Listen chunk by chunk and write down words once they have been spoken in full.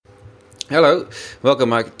Hello, welcome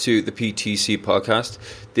back to the PTC podcast.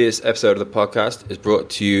 This episode of the podcast is brought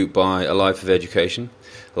to you by A Life of Education.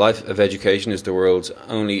 A Life of Education is the world's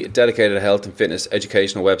only dedicated health and fitness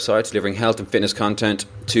educational website, delivering health and fitness content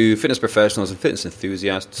to fitness professionals and fitness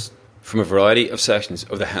enthusiasts from a variety of sections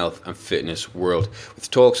of the health and fitness world, with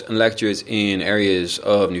talks and lectures in areas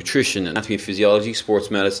of nutrition, anatomy and physiology, sports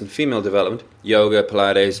medicine, female development, yoga,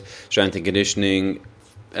 Pilates, strength and conditioning,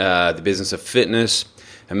 the business of fitness,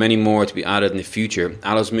 and many more to be added in the future.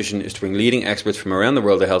 Alo's mission is to bring leading experts from around the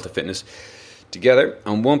world of health and fitness together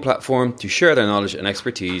on one platform to share their knowledge and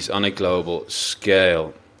expertise on a global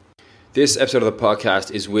scale. This episode of the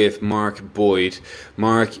podcast is with Mark Boyd.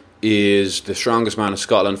 Mark is the strongest man in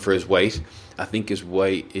Scotland for his weight. I think his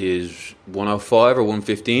weight is 105 or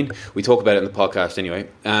 115. We talk about it in the podcast anyway.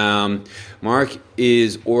 Mark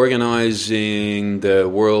is organising the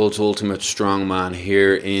world's ultimate strongman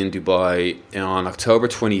here in Dubai on October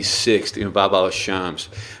 26th in Bab al Shams.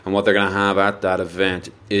 And what they're going to have at that event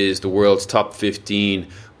is the world's top 15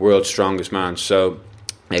 world's strongest man. So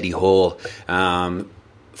Eddie Hall,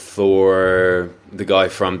 for the guy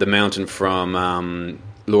from the mountain from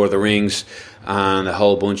Lord of the Rings, and a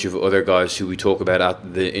whole bunch of other guys who we talk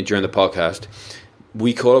about during the podcast.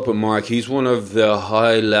 We caught up with Mark. He's one of the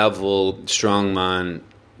high-level strongman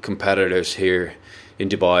competitors here in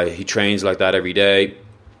Dubai. He trains like that every day.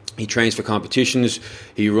 He trains for competitions.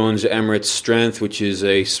 He runs Emirates Strength, which is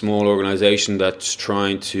a small organisation that's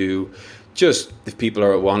trying to just, if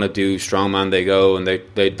people want to do strongman, they go and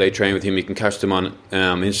they train with him. You can catch them on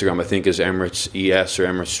Instagram, I think, as Emirates ES or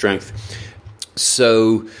Emirates Strength.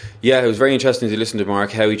 So, yeah, it was very interesting to listen to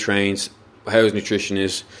Mark, how he trains, how his nutrition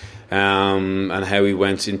is, and how he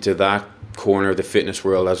went into that corner of the fitness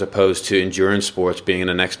world as opposed to endurance sports, being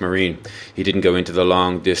an ex-Marine. He didn't go into the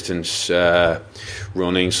long distance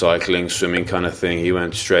running, cycling, swimming kind of thing. He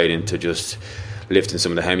went straight into just lifting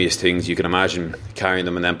some of the heaviest things you can imagine, carrying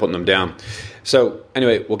them and then putting them down. So,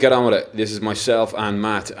 anyway, we'll get on with it. This is myself and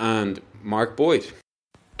Matt and Mark Boyd.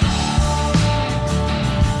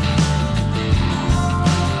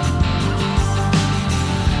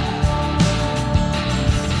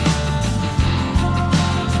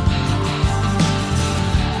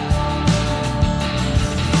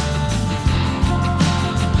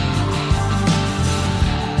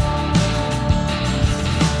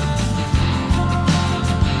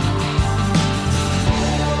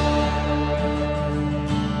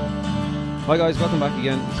 Hi guys, welcome back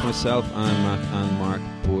again. It's myself and Matt and Mark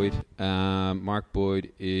Boyd. Mark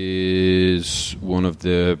Boyd is one of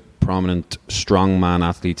the prominent strongman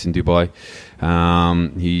athletes in Dubai.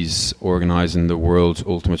 He's organising the world's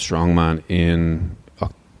ultimate strongman in,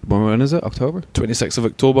 when is it? October? 26th of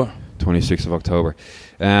October. 26th of October.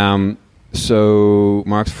 So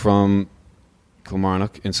Mark's from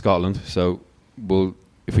Kilmarnock in Scotland, so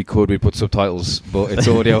if we could, we'd put subtitles, but it's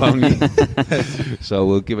audio only. So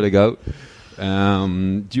we'll give it a go.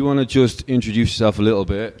 Do you want to just introduce yourself a little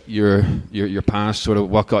bit, your past, sort of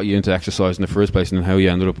what got you into exercise in the first place, and then how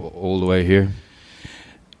you ended up all the way here?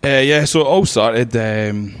 So it all started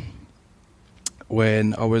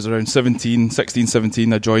when I was around 16,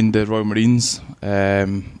 17. I joined the Royal Marines.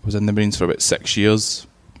 Was in the Marines for about 6 years,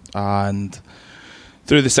 and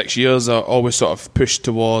through the 6 years I always sort of pushed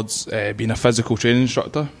towards being a physical training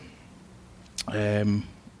instructor.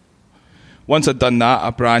 Once I'd done that, I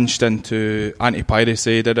branched into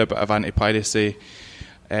anti-piracy, did a bit of anti-piracy,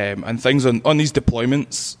 and things on these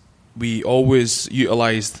deployments. We always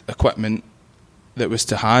utilised equipment that was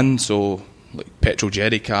to hand, so like petrol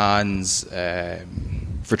jerry cans.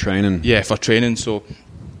 For training? Yeah, for training. So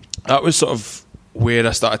that was sort of where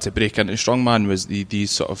I started to break into strongman, was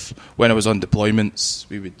these sort of, when I was on deployments,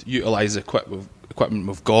 we would utilise the equipment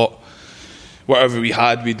we've got. Whatever we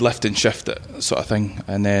had, we'd lift and shift it, sort of thing.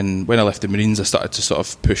 And then when I left the Marines, I started to sort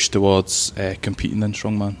of push towards competing in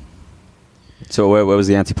strongman. So where was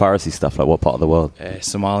the anti-piracy stuff? Like what part of the world?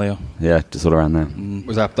 Somalia. Yeah, just all around there.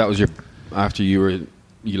 Was that was your after you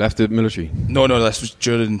left the military? No, this was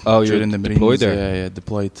during the Marines. Deployed there? Yeah,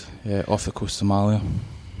 deployed off the coast of Somalia.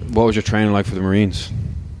 What was your training like for the Marines?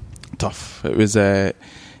 Tough. It was 8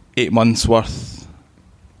 months worth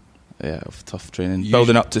of tough training,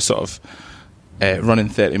 building up to sort of running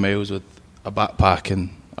 30 miles with a backpack and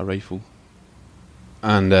a rifle.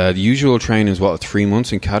 And the usual training is 3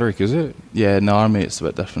 months in Catterick, is it? Yeah, in the army it's a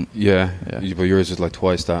bit different. Yeah. But yours is like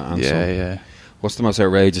twice that. And yeah. What's the most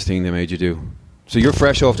outrageous thing they made you do? So you're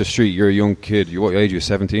fresh off the street, you're a young kid. What age are you,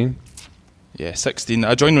 17? Yeah, 16.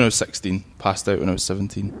 I joined when I was 16, passed out when I was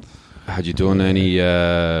 17. Had you done any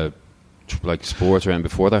like sports or anything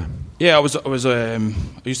before that? Yeah, I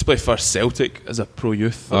used to play for Celtic as a pro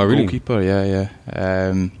youth goalkeeper. Yeah.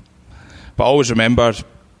 But I always remembered.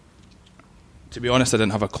 To be honest, I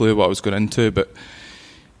didn't have a clue what I was going into, but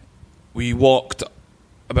we walked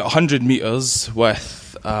about 100 metres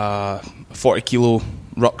with a 40 kilo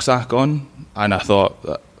rucksack on, and I thought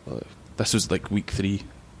that this was like week 3,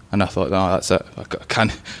 and I thought, no, that's it. I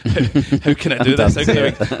can't. How can I do this? How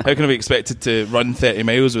can I be expected to run 30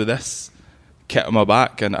 miles with this kit on my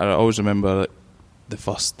back? And I always remember the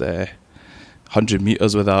first 100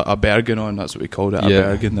 metres with a Bergen on. That's what we called it, a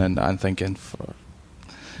Bergen, and I'm thinking,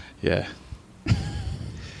 yeah.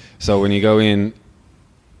 So when you go in,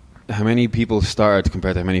 how many people started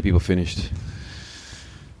compared to how many people finished?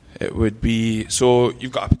 It would be, so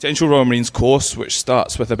you've got a potential Royal Marines course which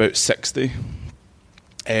starts with about 60.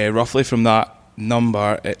 Roughly from that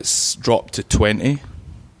number, it's dropped to 20.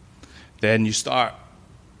 Then you start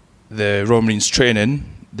the Royal Marines training.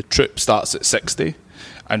 The troop starts at 60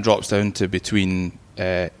 and drops down to between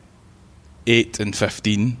 8 and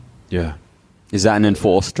 15. Yeah. Is that an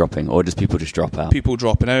enforced dropping, or just people just drop out? People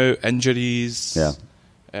dropping out, injuries. Yeah.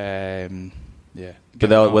 Yeah.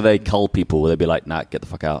 But will they cull people? Will they be like, nah, get the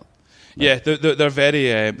fuck out? Yeah, they're very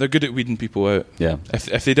they're good at weeding people out. Yeah.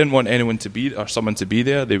 If they didn't want anyone to be or someone to be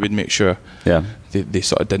there, they would make sure. Yeah. They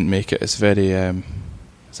sort of didn't make it. It's very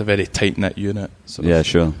it's a very tight knit unit. Yeah,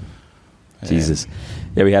 sure. Jesus.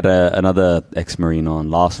 Yeah, we had another ex-Marine on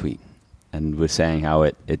last week, and we're saying how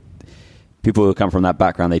it people who come from that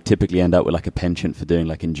background, they typically end up with like a penchant for doing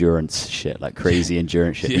like endurance shit, like crazy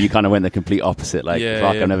endurance shit. Yeah. You kind of went the complete opposite, like,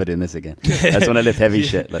 fuck, I'm never doing this again. That's when I lift heavy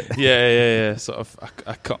shit. Like. Yeah. Sort of,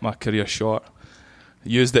 I cut my career short.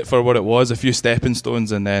 Used it for what it was, a few stepping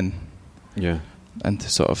stones, and then into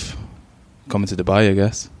sort of coming to Dubai, I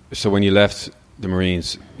guess. So when you left the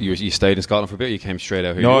Marines, you stayed in Scotland for a bit, or you came straight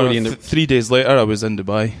out here? No, 3 days later I was in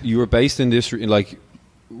Dubai. You were based in this, like,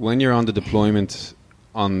 when you're on the deployment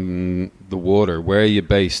on the water, where are you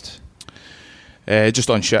based? Just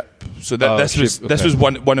on ship. So this was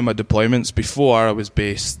one of my deployments. Before, I was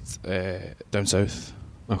based down south.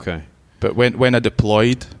 Okay. But when I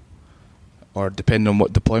deployed, or depending on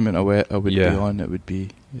what deployment I would be on, it would be.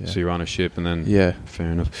 Yeah. So you're on a ship, and then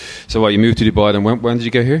fair enough. So what, you moved to Dubai? Then when did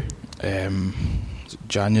you get here?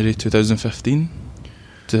 January 2015,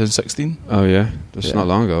 2016. Oh yeah, that's not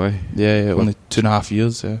long ago, eh? Yeah, only 2.5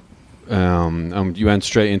 years. Yeah. You went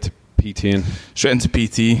straight into PT. Straight into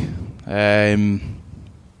PT,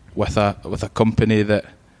 with a company that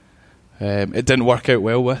it didn't work out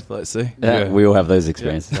well with. Let's say. Yeah, we all have those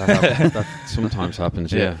experiences. That sometimes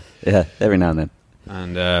happens. Yeah, every now and then.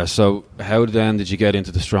 And so, how then did you get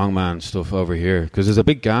into the strongman stuff over here? Because there's a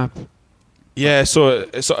big gap. Yeah, so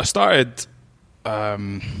it sort of started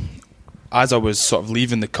as I was sort of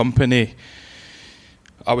leaving the company.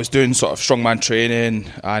 I was doing sort of strongman training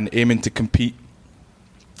and aiming to compete,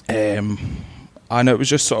 and it was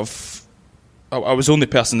just sort of I was the only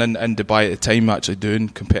person in Dubai at the time actually doing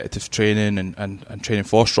competitive training and training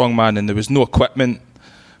for strongman, and there was no equipment.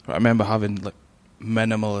 I remember having like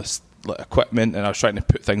minimalist equipment, and I was trying to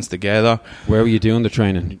put things together. Where were you doing the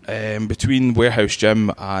training? Between Warehouse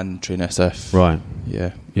Gym and Train SF. Right.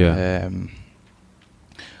 Yeah.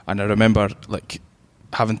 And I remember like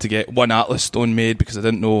having to get one Atlas stone made because I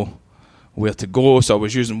didn't know where to go, so I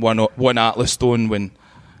was using one Atlas stone. When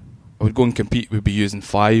I would go and compete, we'd be using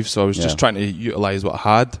 5, so I was just trying to utilise what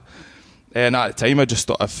I had. And at the time I just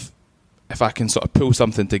thought, if I can sort of pull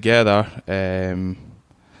something together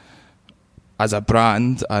as a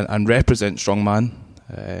brand and represent strongman,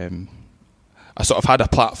 I sort of had a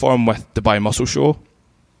platform with Dubai Muscle Show,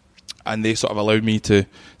 and they sort of allowed me to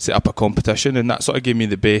set up a competition, and that sort of gave me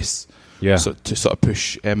the base to sort of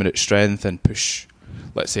push Emirates Strength and push,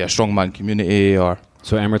 let's say, a strongman community. Or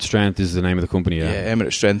so Emirates Strength is the name of the company. Yeah,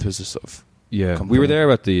 Emirates Strength was a sort of company. We were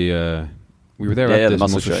there at the at this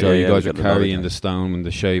muscle show. You guys were carrying the stone in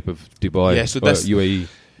the shape of Dubai. Yeah, so this UAE.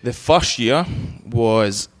 The first year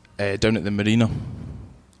was down at the marina.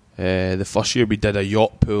 The first year we did a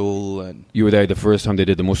yacht pool, and you were there the first time they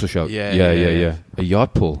did the muscle show. Yeah. A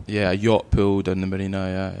yacht pool. Yeah, a yacht pool down the marina.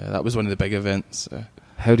 Yeah, that was one of the big events.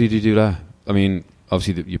 How did you do that? I mean,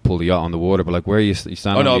 obviously you pulled the yacht on the water, but like, where are you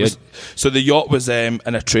standing? Oh no, so the yacht was in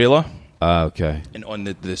a trailer. Ah, okay. And on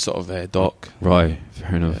the sort of dock. Right,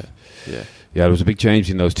 fair enough. Yeah. Yeah, there was a big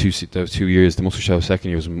change in those 2 years. The muscle show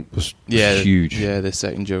second year was huge. Yeah, the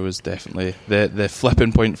second year was definitely the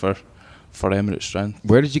flipping point for Emirates Strength.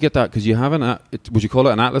 Where did you get that? Because you have would you call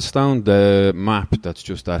it an Atlas stone? The map that's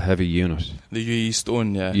just that heavy unit. The UAE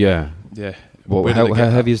stone, yeah. Yeah. Yeah. How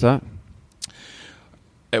heavy is that?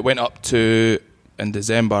 It went up to in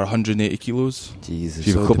December 180 kilos. Jesus.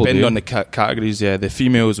 You have a So couple, depending do on the categories, the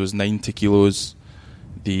females was 90 kilos,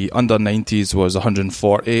 the under 90s was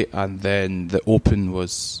 140, and then the open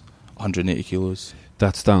was 180 kilos.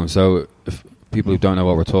 That's down. So if people who don't know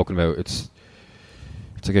what we're talking about, it's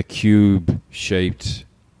like a cube-shaped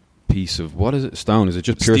piece of, what is it? Stone? Is it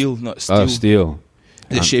just pure Steel, not steel. Oh, steel.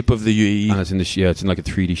 The shape of the UAE. And it's it's in like a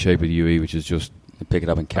 3D shape of the UE, which is just. You pick it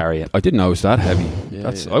up and carry it. I didn't know it was that heavy. Yeah,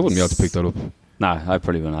 I wouldn't be able to pick that up. No, I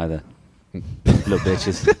probably wouldn't either. Little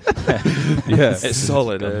bitches. Yeah, It's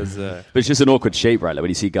solid. But it's just an awkward shape, right? Like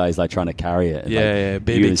when you see guys like trying to carry it. And, like,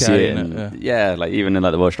 baby you see carrying and- it. like even in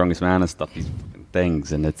like the World's Strongest Man and stuff, these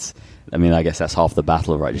things, and it's. I mean, I guess that's half the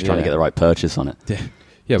battle, right? Just trying to get the right purchase on it.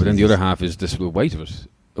 Yeah, but then the other half is the weight of it.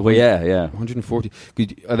 Well, yeah. 140.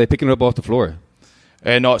 Are they picking it up off the floor?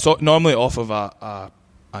 No, it's normally off of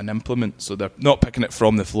an implement, so they're not picking it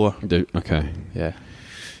from the floor. Okay. Yeah,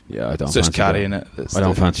 Yeah, I don't. it's just fancy that. carrying it. It's I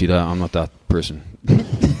don't fancy that. I'm not that person.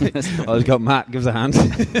 I just got Matt. Gives a hand.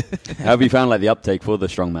 How have you found like the uptake for the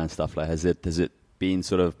strongman stuff? Like, has it been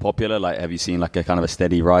sort of popular? Like, have you seen like a kind of a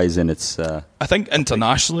steady rise in its? I think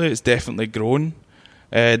internationally it's definitely grown.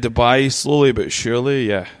 Dubai slowly but surely,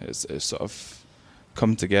 it's sort of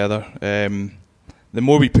come together. The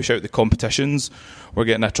more we push out the competitions, we're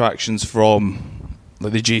getting attractions from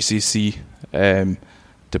like the JCC.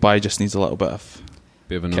 Dubai just needs a little bit of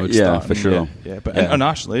a nudge. Yeah, starting, for sure. Yeah, but Yeah.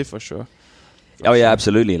 internationally for sure. Oh yeah,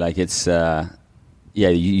 absolutely. Like it's.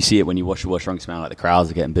 You see it when you watch the World's Strongest Man. Like the crowds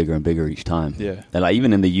are getting bigger and bigger each time. Yeah. And like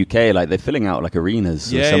even in the UK, like they're filling out like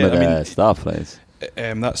arenas. Of some of their stuff. Like,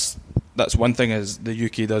 That's one thing is the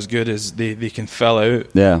UK does good is they can fill out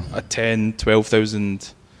yeah, a 10,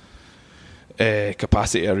 12,000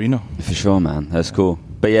 capacity arena. for sure, man. That's cool.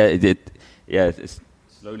 But yeah, it's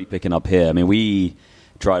slowly picking up here. I mean, we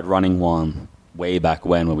tried running one way back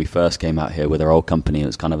when we first came out here with our old company. It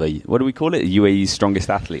was kind of a, what do we call it? UAE's strongest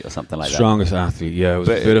athlete or something like Strongest athlete, yeah. It was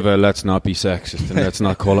a bit of a let's not be sexist and let's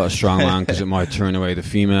not call it a strong man because it might turn away the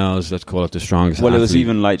females. Let's call it the strongest that. Well, athlete. it was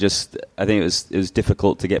even like just, I think it was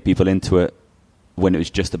difficult to get people into it when it was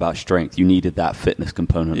just about strength. You needed that fitness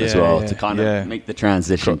component as well to kind of make the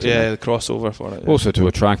transition. The crossover for it. Yeah. Also to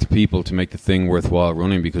attract people to make the thing worthwhile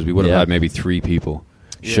running because we would have had maybe 3 people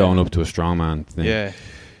showing up to a strongman thing. Yeah.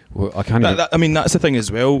 Well, I can't. I mean, that's the thing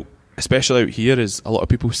as well, especially out here, is a lot of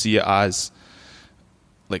people see it as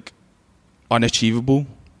like unachievable.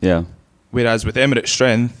 Yeah. Whereas with Emirates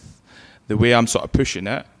Strength, the way I'm sort of pushing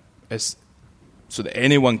it is so that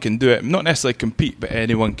anyone can do it. Not necessarily compete, but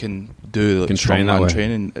anyone can do like strongman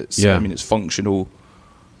training. I mean, it's functional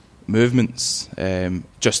movements.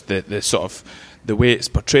 Just the sort of the way it's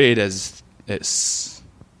portrayed is it's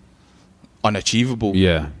unachievable.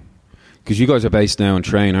 Yeah. Because you guys are based now in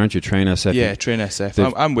Train, aren't you? Train SF. Yeah, Train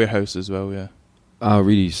SF. I'm warehouse as well. Yeah. Oh,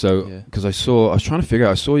 really? So, because I was trying to figure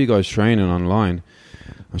out. I saw you guys training online.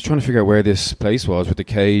 I was trying to figure out where this place was with the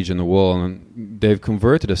cage and the wall, and they've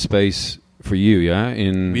converted a space for you. Yeah,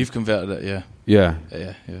 we've converted it. Yeah.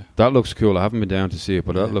 Yeah. That looks cool. I haven't been down to see it,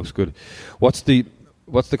 but that looks good. What's the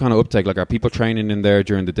kind of uptake? Like, are people training in there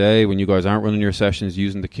during the day when you guys aren't running your sessions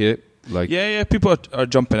using the kit? Like, people are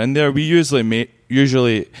jumping in there. We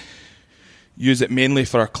usually use it mainly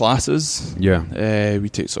for our classes. Yeah. We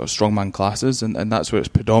take sort of strongman classes, and that's where it's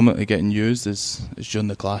predominantly getting used is during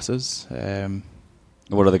the classes.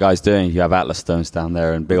 What are the guys doing? You have Atlas stones down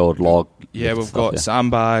there and big old log. Yeah, we've got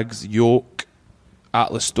sandbags, yoke,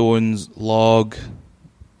 Atlas stones, log,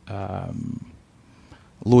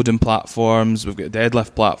 loading platforms. We've got a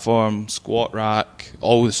deadlift platform, squat rack,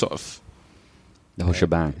 all the sort of the whole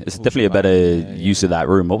shebang. It's definitely a better use of that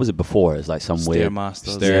room. What was it before? It's like some weird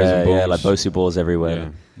stairs and balls. Like BOSU balls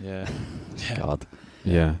everywhere. Yeah. God.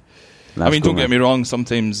 Yeah. I mean, don't get me wrong.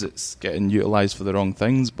 Sometimes it's getting utilised for the wrong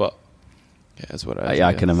things, but that's what it is.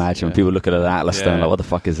 I can imagine when people look at an Atlas stone like, what the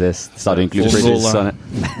fuck is this? Start to include bridges on it.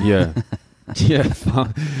 Yeah.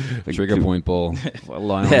 Trigger point ball.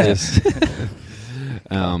 Lie on this.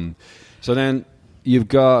 So then you've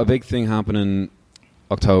got a big thing happening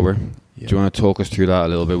October. Do you want to talk us through that a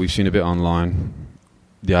little bit? We've seen a bit online,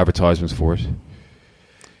 the advertisements for it.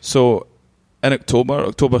 So in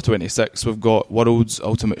October 26th, we've got World's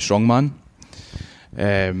Ultimate Strongman.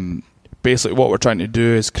 Basically what we're trying to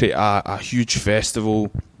do is create a huge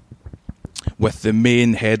festival with the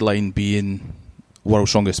main headline being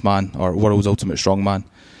World's Strongest Man or World's Ultimate Strongman,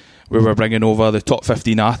 where we're bringing over the top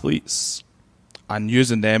 15 athletes and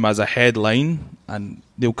using them as a headline, and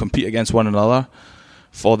they'll compete against one another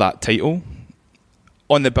for that title.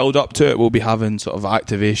 On the build up to it, we'll be having sort of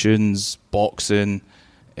activations, boxing,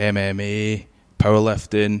 MMA,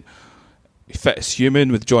 powerlifting, Fit as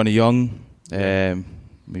Human with Johnny Young,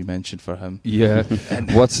 We mentioned for him. Yeah.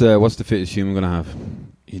 What's the fittest human going to have?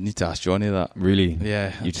 You need to ask Johnny that. Really?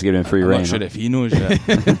 Yeah. You just give him free rein. I'm not sure if he knows yet.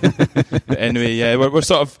 But anyway, yeah, we're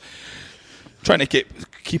sort of trying to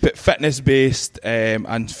keep it fitness based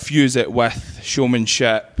and fuse it with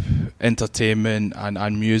showmanship, entertainment,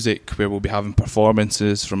 and music, where we'll be having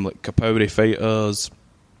performances from like Kapoori fighters,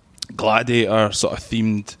 gladiator sort of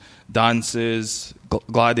themed dances,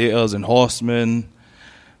 gladiators and horsemen.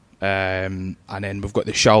 And then we've got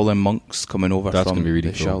the Shaolin monks coming over. That's from gonna be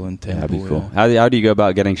really the cool. Shaolin temple. That'd be cool. Yeah. How do you go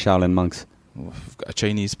about getting Shaolin monks? We've got a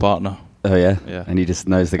Chinese partner. Oh yeah, Yeah. and he just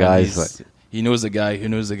knows the And guys. Like, he knows the guy who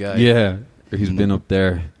knows the guy. Yeah. He's been up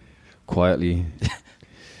there quietly.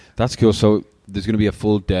 That's cool. So there's going to be a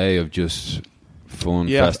full day of just fun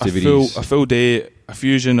festivities. A full day, a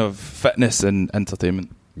fusion of fitness and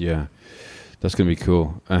entertainment. Yeah. That's going to be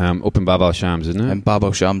cool. Up in Bab al Shams, isn't it? In Bab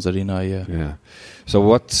al Shams Arena, yeah. Yeah. So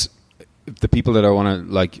what's the people that I want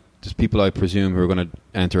to, like, there's people I presume who are going to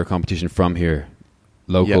enter a competition from here,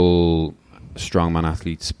 local strongman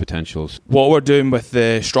athletes, potentials. What we're doing with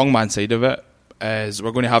the strongman side of it is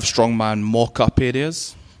we're going to have strongman mock-up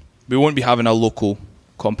areas. We won't be having a local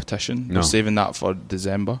competition. No. We're saving that for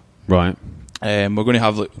December. Right. We're going to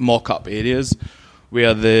have like mock-up areas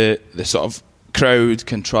where the sort of crowd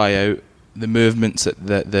can try out the movements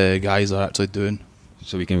that the guys are actually doing.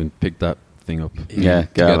 So we can pick that thing up. yeah,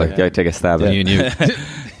 go take a stab at Me it. and you.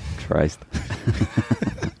 Christ.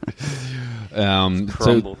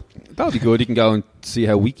 So that'll be good. You can go and see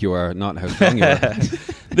how weak you are, not how strong you are.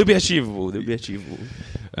 They'll be achievable.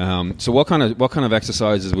 So what kind of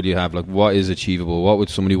exercises would you have? Like, what is achievable? What would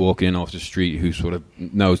somebody walking in off the street who sort of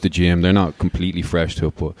knows the gym, they're not completely fresh to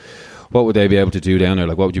it, but what would they be able to do down there?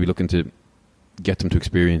 Like, what would you be looking to get them to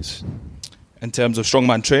experience? In terms of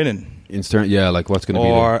strongman training? Like what's going to be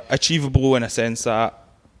Or achievable in a sense that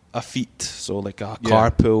a feat, so like a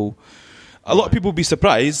car pull. A lot of people will be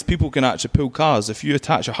surprised. People can actually pull cars. If you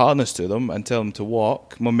attach a harness to them and tell them to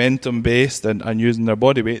walk, momentum based and using their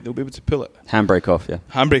body weight, they'll be able to pull it. Handbrake off, yeah.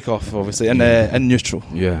 Handbrake off, obviously, and in neutral.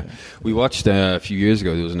 Yeah. We watched a few years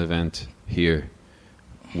ago, there was an event here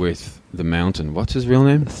with the Mountain. What's his real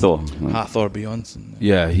name? Thor. Hathor Beyonce.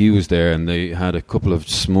 Yeah, he was there, and they had a couple of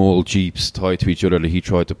small jeeps tied to each other that he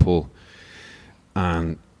tried to pull.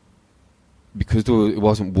 And because it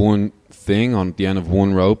wasn't one thing on the end of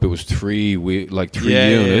one rope, it was three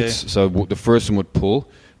units. Yeah. So the first one would pull,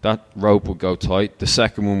 that rope would go tight. The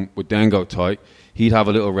second one would then go tight. He'd have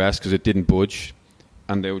a little rest because it didn't budge,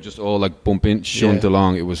 and they would just all like bump in, shunt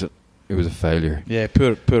along. It was a failure. Yeah,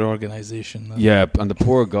 poor organisation. Yeah, and the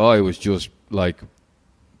poor guy was just like,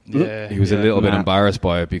 he was a little bit embarrassed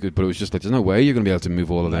by it, but it was just like, there's no way you're going to be able to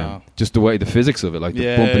move all of them. Just the way, the physics of it, like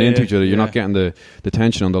they're bumping into each other, you're not getting the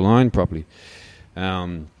tension on the line properly.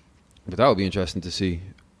 But that would be interesting to see.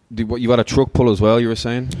 You had a truck pull as well, you were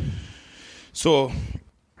saying? So,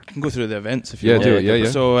 I can go through the events if you want. Do it, yeah.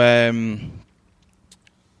 So,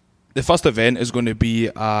 the first event is going to be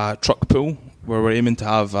a truck pull, where we're aiming to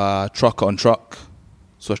have a truck on truck.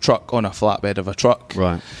 So, a truck on a flatbed of a truck.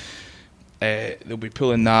 Right. They'll be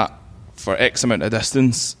pulling that for X amount of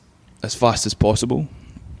distance as fast as possible.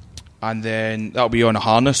 And then that'll be on a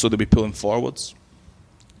harness, so they'll be pulling forwards.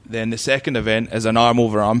 Then the second event is an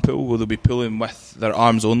arm-over-arm pull, where they'll be pulling with their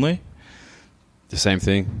arms only. The same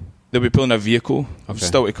thing? They'll be pulling a vehicle. Okay.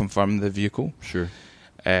 Still to confirm the vehicle. Sure.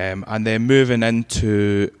 And then moving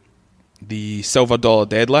into the silver dollar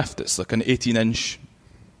deadlift. It's like an 18-inch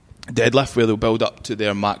deadlift where they'll build up to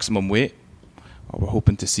their maximum weight. We're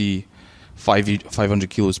hoping to see 500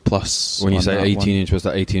 kilos plus. When you say 18 inch, was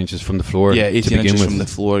that 18 inches from the floor? Yeah, 18 inches from the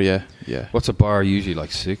floor, yeah. What's a bar usually,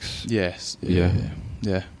 like 6? Yes. Yeah.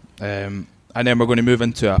 And then we're going to move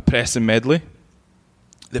into a press and medley.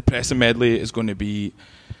 The press and medley is going to be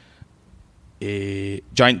a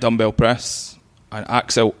giant dumbbell press, an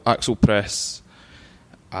axle press,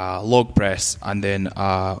 a log press, and then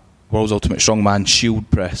a World's Ultimate Strongman shield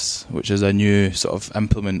press, which is a new sort of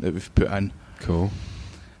implement that we've put in. Cool.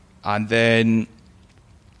 And then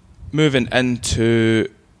moving into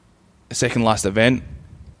the second last event,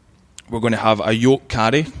 we're going to have a yoke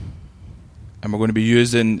carry, and we're going to be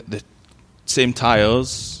using the same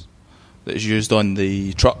tyres that is used on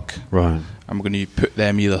the truck. Right. And we're going to put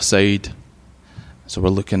them either side. So we're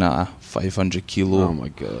looking at a 500 kilo oh my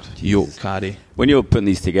God. yoke carry. When you're putting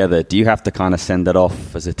these together, do you have to kind of send it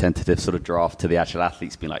off as a tentative sort of draft to the actual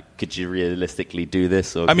athletes, being like, could you realistically do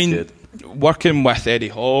this? Or working with Eddie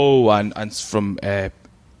Hall and from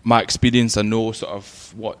my experience, I know sort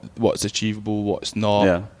of what's achievable, what's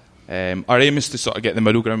not. Yeah. Our aim is to sort of get the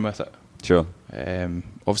middle ground with it. Sure.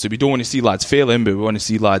 Obviously, we don't want to see lads failing, but we want to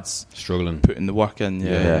see lads struggling, putting the work in.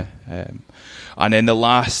 And then the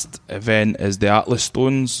last event is the Atlas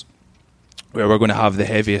Stones, where we're going to have the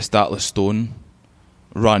heaviest Atlas Stone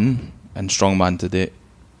run in strongman to date.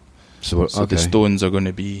 So the stones are going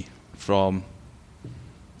to be from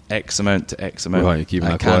X amount to X amount. Right, you're keeping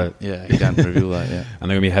that quiet. Yeah, you can't reveal that. Yeah, and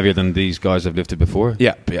they're going to be heavier than these guys have lifted before.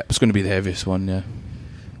 Yeah, it's going to be the heaviest one. Yeah.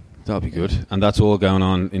 That'll be good. And that's all going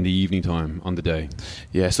on in the evening time on the day?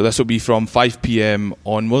 Yeah, so this will be from 5 p.m.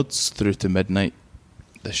 onwards through to midnight.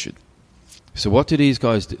 This should. So what do these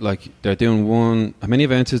guys do? Like, they're doing one... How many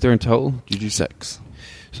events is there in total? You do 6.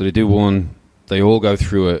 So they do one, they all go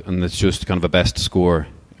through it, and it's just kind of a best score.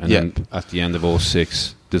 And then at the end of all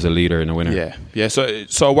 6, there's a leader and a winner. Yeah. So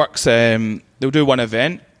it works... they'll do one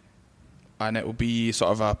event, and it will be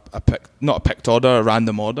sort of not a picked order, a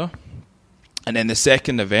random order. And then the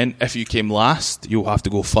second event, if you came last, you'll have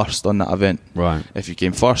to go first on that event. Right. If you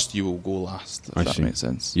came first, you will go last. If that makes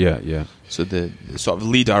sense. Yeah. So the sort of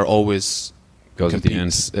leader always goes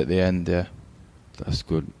competes at the end. Yeah. That's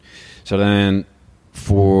good. So then,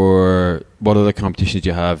 for what other competitions do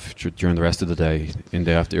you have during the rest of the day in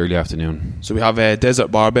the early afternoon? So we have a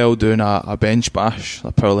Desert Barbell doing a bench bash,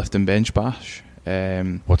 a powerlifting bench bash.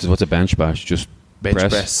 What's a bench bash? Just bench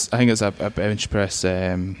press. I think it's a bench press.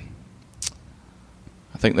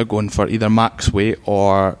 I think they're going for either max weight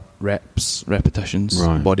or repetitions,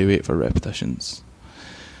 right. Body weight for repetitions.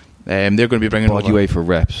 They're going to be bringing body weight for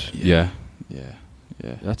reps. Yeah.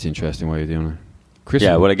 That's an interesting way of doing it. Chris,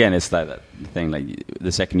 well, again, it's like that thing. Like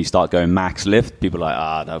the second you start going max lift, people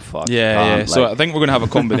are like, no fuck. Yeah. So I think we're going to have a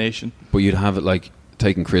combination. But you'd have it like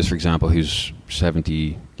taking Chris, for example, who's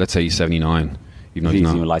 70. Let's say he's 79. Even though he's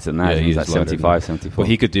even lighter than that. He's like 75, 74. But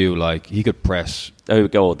he could press. Oh, he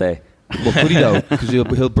would go all day. Well, could he though? Because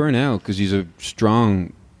he'll burn out because he's a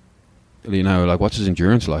strong. Like what's his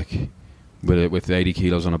endurance like with 80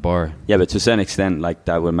 kilos on a bar? Yeah, but to a certain extent, like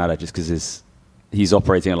that wouldn't matter just because he's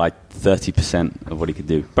operating at like 30% of what he could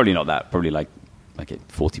do. Probably not that. Probably like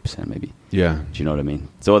 40% maybe. Yeah. Do you know what I mean?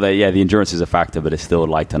 So the endurance is a factor, but it's still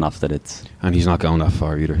light enough that it's. And he's not going that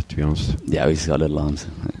far either, to be honest. Yeah, he's got little arms.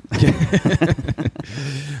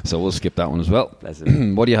 So we'll skip that one as well.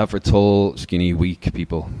 What do you have for tall, skinny, weak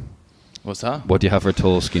people? What's that? What do you have for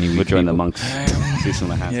tall, skinny, weak people? We'll join the monks. Do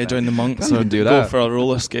some of the yeah, join the monks. Or do go that. for a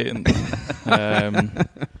roller skating.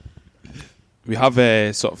 We have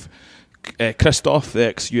a sort of Christoph, the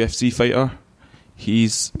ex-UFC fighter.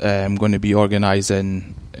 He's going to be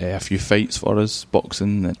organising a few fights for us,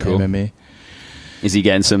 boxing and MMA. Is he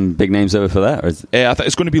getting some big names over for that? Or is I think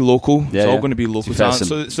it's going to be local. Yeah, it's all going to be local talent.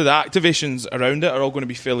 Some so the activations around it are all going to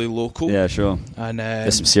be fairly local. Yeah, sure. And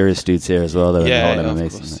there's some serious dudes here as well. Though,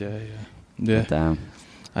 of course. Yeah. Damn.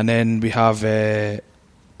 And then we have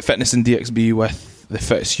Fitness in DXB with the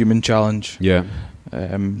Fittest Human Challenge. Yeah.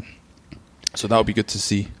 So that'll be good to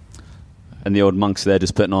see. And the old monks, they're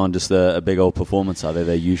just putting on just a big old performance, are they?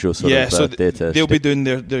 Their usual sort of so they'll be doing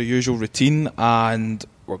their usual routine, and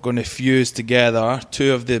we're going to fuse together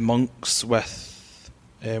 2 of the monks with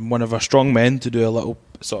one of our strong men to do a little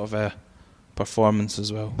sort of a performance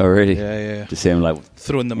as well. Oh, really? Yeah. Just see him like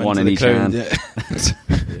throwing them one into in the crowd.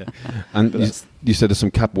 Yeah. And you said there's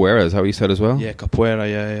some capoeira, is that what you said as well? Yeah, capoeira,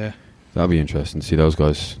 yeah. That'll be interesting to see those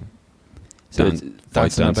guys.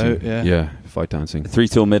 Fight dancing. About, yeah, fight dancing. 3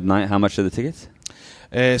 till midnight. How much are the tickets?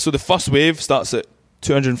 So the first wave starts at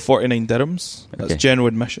 249 dirhams. That's general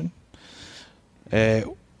admission.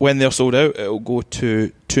 When they're sold out, it'll go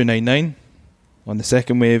to 299. On the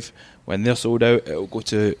second wave, when they're sold out, it'll go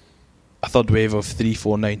to a third wave of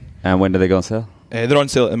 349. And when do they go on sale? They're on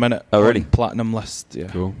sale at the minute. Oh, really? Platinum list. Yeah.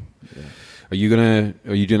 Cool. Yeah. Are you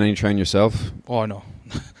doing any training yourself? Oh no.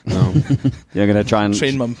 No. You're gonna try and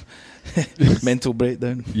train my mental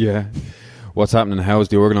breakdown. Yeah. What's happening? How's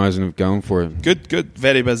the organising going for it? Good.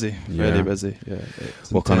 Very busy. Yeah. Very busy. Yeah.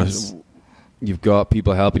 What kind of? You've got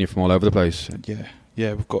people helping you from all over the place.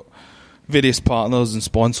 Yeah. We've got various partners and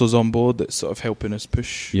sponsors on board that's sort of helping us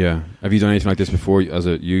push. Yeah. Have you done anything like this before as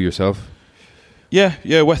you yourself? Yeah.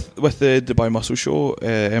 With the Dubai Muscle Show,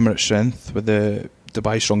 Emirates Strength, with the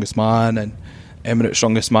Dubai Strongest Man and Emirates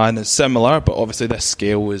Strongest Man is similar, but obviously this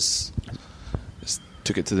scale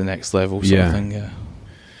took it to the next level. Sort of thing. Yeah.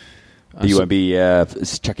 You won't be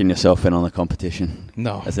chucking yourself in on the competition.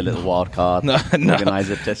 No. As a little wild card. No.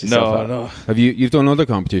 Organiser, test yourself out. No. Have you've done other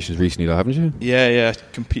competitions recently, though, haven't you? Yeah.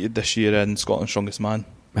 Competed this year in Scotland's Strongest Man.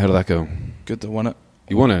 How did that go? Good, I won it.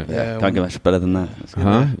 You won it? Yeah. Can't get much better than that.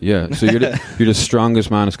 Huh? Yeah. So you're the strongest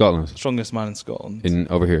man in Scotland? Strongest man in Scotland.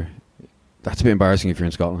 Over here. That's a bit embarrassing if you're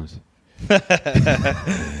in Scotland.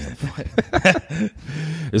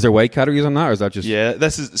 Is there weight categories on that, or is that just... Yeah,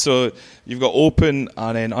 this is... So you've got open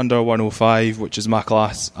and then under 105, which is my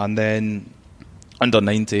class, and then under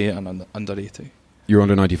 90 and under 80. You're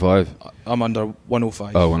under 95? I'm under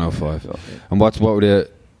 105. Oh, 105. Yeah. And what were the...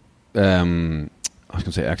 I was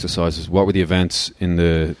going to say exercises. What were the events in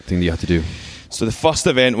the thing that you had to do? So the first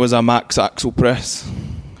event was a max axle press.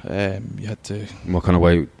 You had to... What kind of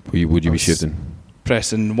weight would you be shifting?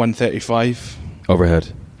 Pressing 135.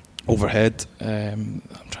 Overhead. I'm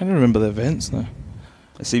trying to remember the events now.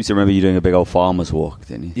 I seem to remember you doing a big old farmer's walk,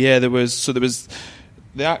 didn't you? Yeah, there was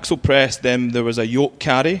the axle press, then there was a yoke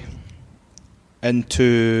carry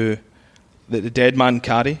into the dead man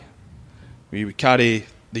carry. We would carry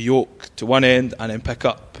the yoke to one end and then pick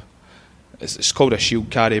up. It's called a shield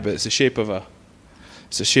carry, but it's the shape of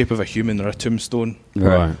a human or a tombstone.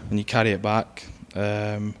 Right. And you carry it back.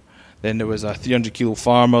 Then there was a 300 kilo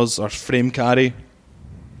farmers or frame carry.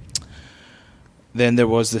 Then there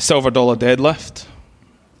was the silver dollar deadlift,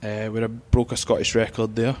 where I broke a Scottish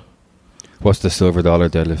record there. What's the silver dollar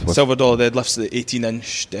deadlift? Silver dollar deadlift's the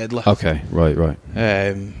 18-inch deadlift. Okay, right.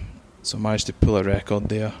 So I managed to pull a record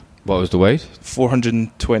there. What was the weight?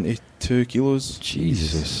 422 kilos.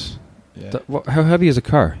 Jesus. Yeah. How heavy is a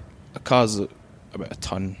car? A car's about a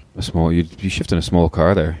ton. A small. You shifting a small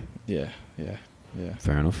car there. Yeah.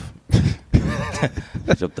 Fair enough.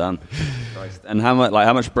 Job done. Christ. And how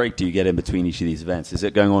much break do you get in between each of these events? Is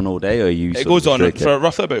it going on all day, or are you? It goes on for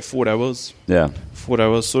roughly about 4 hours. Yeah. 4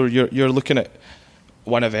 hours. So you're looking at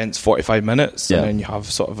one event's 45 minutes, yeah. and then you have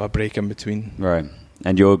sort of a break in between. Right.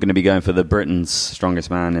 And you're going to be going for the Britain's Strongest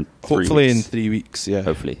Man in 3 weeks? Hopefully in 3 weeks, yeah.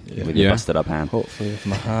 Hopefully, with your busted up hand. Hopefully with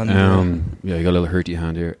my hand. Yeah, you got a little hurty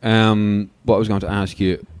hand here. What I was going to ask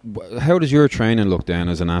you, how does your training look then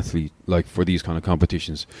as an athlete, like for these kind of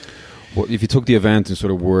competitions? If you took the event and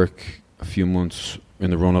sort of work a few months in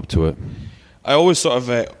the run up to it? I always sort of,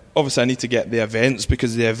 obviously I need to get the events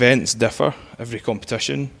because the events differ every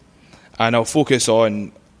competition. And I'll focus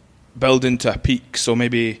on building to a peak, so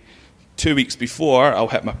maybe 2 weeks before I'll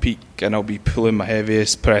hit my peak and I'll be pulling my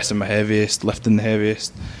heaviest, pressing my heaviest, lifting the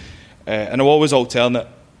heaviest, and I'll always alternate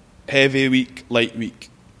heavy week, light week.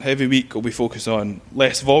 Heavy week will be focused on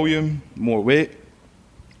less volume, more weight,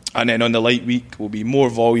 and then on the light week will be more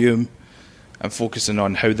volume and focusing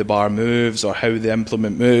on how the bar moves or how the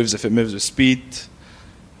implement moves, if it moves with speed,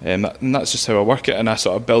 and that's just how I work it, and I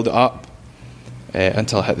sort of build it up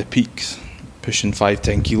until I hit the peaks, pushing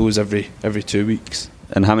 5-10 kilos every 2 weeks.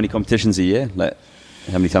 And how many competitions a year? Like,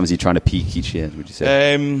 how many times are you trying to peak each year, would you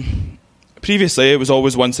say? Previously, it was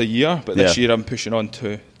always once a year, but this year I'm pushing on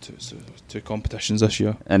to competitions this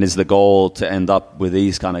year. And is the goal to end up with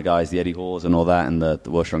these kind of guys, the Eddie Halls and all that, and the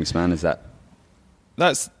World's Strongest Man? Is that?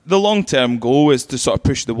 That's the long-term goal, is to sort of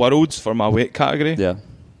push the worlds for my weight category. Yeah.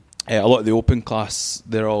 A lot of the open class,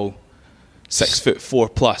 they're all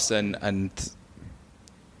 6'4" plus and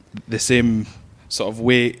the same sort of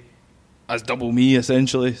weight as double me,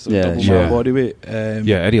 essentially. So double my body weight.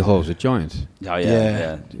 Eddie Hall's a giant. Oh,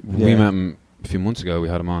 yeah. We met him a few months ago. We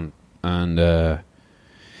had him on, and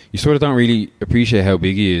you sort of don't really appreciate how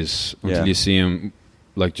big he is until you see him,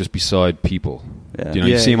 like, just beside people. Yeah.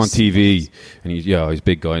 You see him on TV, and he's a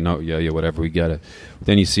big guy. No, whatever, we get it. But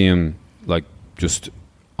then you see him, like, just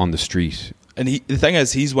on the street. And the thing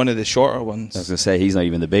is, he's one of the shorter ones. I was going to say, he's not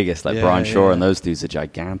even the biggest. Like, Brian Shaw and those dudes are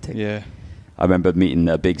gigantic. Yeah. I remember meeting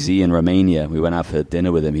Big Z in Romania. We went out for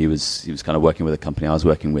dinner with him. He was kind of working with a company I was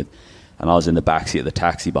working with, and I was in the backseat of the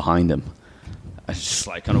taxi behind him. I was just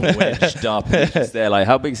like kind of wedged up. And he's just there, like,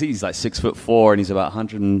 how big is he? He's like 6'4", and he's about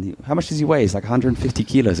 100. How much does he weigh? He's like 150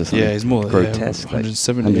 kilos or something. Yeah, he's more grotesque.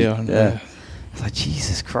 170. Yeah. It's like,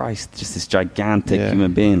 Jesus Christ, just this gigantic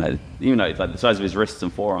human being. Like, even though it's like the size of his wrists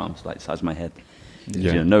and forearms, like the size of my head.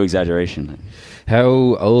 Yeah. No exaggeration. How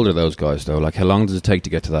old are those guys though? Like, how long does it take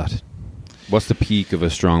to get to that? What's the peak of a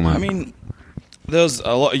strongman? I mean, there's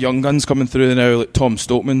a lot of young guns coming through now, like Tom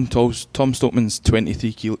Stokeman. Tom Stokeman's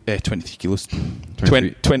 23 kilos,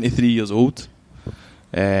 23 years old,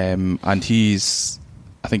 and I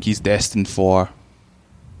think he's destined for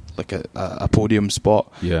like a podium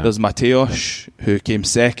spot. Yeah. There's Mateusz, who came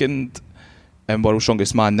second in World's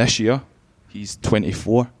Strongest Man this year. He's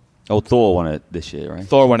 24. Oh, Thor won it this year, right?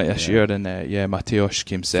 Thor won it this year, and Mateusz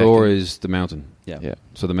came second. Thor is the mountain. Yeah.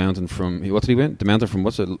 So the mountain from... What did he win? The mountain from...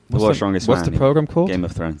 What's the World's Strongest Man. What's the program called? Game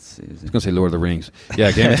of Thrones. I was going to say Lord of the Rings.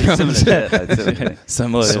 Yeah, Game of Thrones.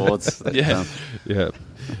 Similar. Swords. Yeah.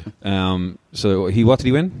 So what did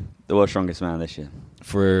he win? The World's Strongest Man this year.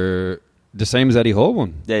 For the same as Eddie Hall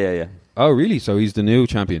won? Yeah. Oh, really? So he's the new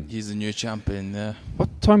champion. He's the new champion. Yeah. What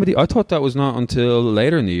time of the? I thought that was not until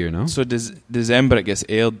later in the year. No. So December it gets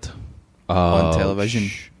aired on television.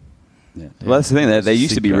 Yeah. Well, that's the thing. They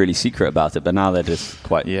used to be really secret about it, but now they're just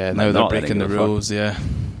quite. Yeah. Now they're breaking the rules. Yeah.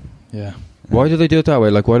 Yeah. Why do they do it that way?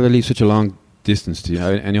 Like, why do they leave such a long distance? Do you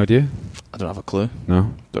have any idea? I don't have a clue.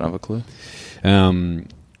 No. Don't have a clue.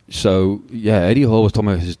 So yeah, Eddie Hall was talking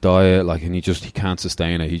about his diet, like, and he can't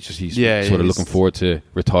sustain it. He's sort of looking forward to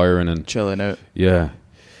retiring and chilling out. Yeah,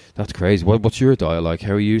 that's crazy. What's your diet like?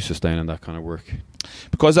 How are you sustaining that kind of work?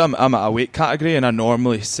 Because I'm at a weight category and I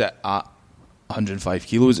normally sit at 105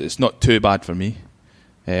 kilos. It's not too bad for me.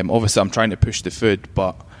 Obviously, I'm trying to push the food,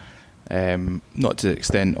 but not to the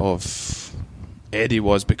extent of Eddie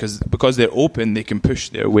was, because they're open, they can push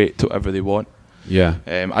their weight to whatever they want. Yeah.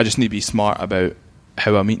 I just need to be smart about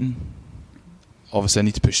how I'm eating. Obviously, I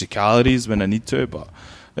need to push the calories when I need to, but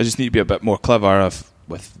I just need to be a bit more clever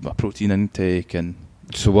with my protein intake. And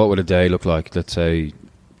so, what would a day look like? Let's say,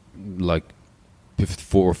 like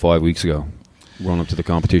 4 or 5 weeks ago, run up to the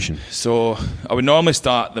competition. So, I would normally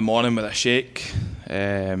start the morning with a shake.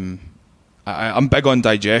 I'm big on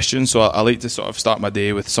digestion, so I like to sort of start my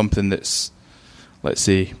day with something that's, let's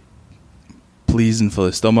say, pleasing for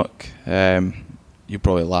the stomach. You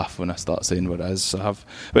probably laugh when I start saying what it is. So I have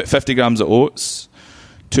about 50 grams of oats,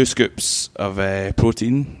 2 scoops of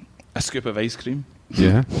protein, a scoop of ice cream.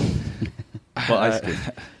 Yeah. What ice cream?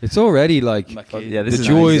 It's already like the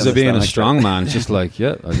joys of being a strong man. It's just like,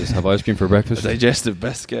 I just have ice cream for breakfast. A digestive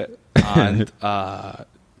biscuit and a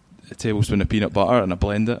tablespoon of peanut butter, and I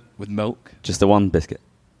blend it with milk. Just the one biscuit?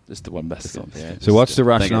 Just the one biscuit, yeah. So what's the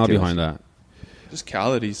rationale behind that? Just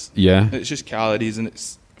calories. Yeah. It's just calories, and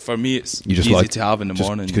it's, for me, it's you just easy like, to have in the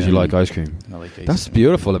morning. Because you like ice cream. I like ice That's cream.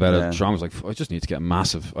 beautiful about it. Strong was like, I just need to get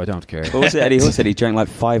massive. I don't care. What was it Eddie Hall said? He drank like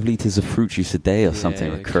 5 litres of fruit juice a day or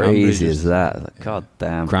something. Like crazy as that. Like, God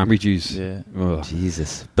damn. Cranberry juice. Yeah. Ugh.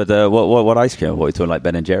 Jesus. But what ice cream? What are you talking, like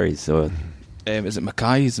Ben and Jerry's? Or? Is it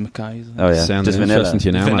Mackay's? Mackay's? Oh yeah, sounds just interesting vanilla. to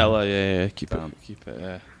you now. Vanilla, yeah. Keep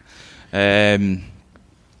it. And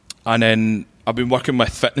then I've been working with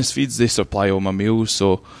Fitness Feeds. They supply all my meals,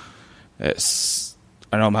 so I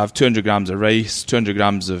have 200 grams of rice, 200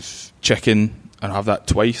 grams of chicken, and I have that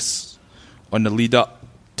twice on the lead up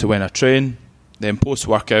to when I train. Then post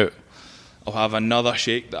workout, I'll have another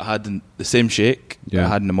shake that I had the same shake that I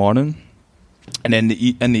had in the morning, and then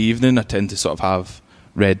in the evening I tend to sort of have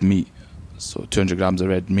red meat. So 200 grams of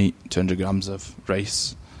red meat, 200 grams of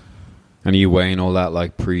rice. And are you weighing all that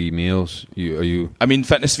like pre-meals? I mean,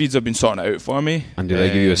 Fitness Feeds have been sorting it out for me. And do they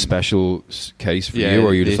give you a special case for you, or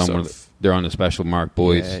are you just someone? They're on a special Mark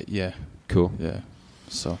Boyd's. Yeah. Cool. Yeah.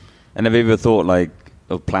 So. And have you ever thought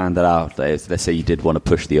or planned that out? Like, let's say you did want to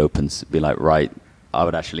push the opens, be like, right,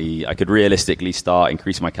 I could realistically start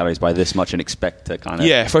increasing my calories by this much and expect to kind of.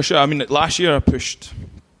 Yeah, for sure. I mean, last year I pushed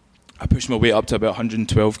my weight up to about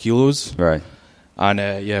 112 kilos. Right. And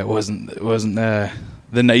it wasn't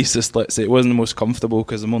the nicest. Let's say it wasn't the most comfortable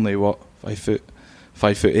because I'm only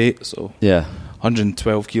 5'8", so yeah,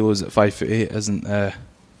 112 kilos at 5'8" isn't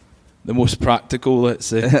the most practical. Let's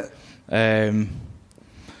say,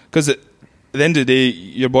 because at the end of the day,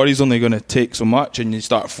 your body's only going to take so much, and you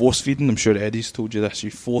start force feeding. I'm sure Eddie's told you this.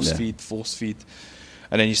 You force feed,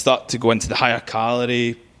 and then you start to go into the higher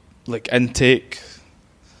calorie like intake,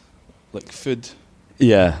 like food.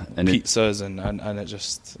 Yeah, and pizzas and it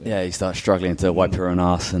just you start struggling to wipe your own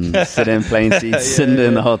ass and sit in plain seats and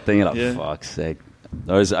doing the whole thing. You're like, fuck's sake.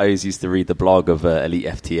 I always used to read the blog of Elite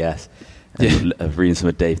FTS, and of reading some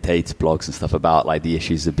of Dave Tate's blogs and stuff about like the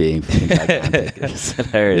issues of being gigantic. It's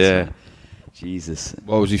hilarious. Yeah. Man. Jesus.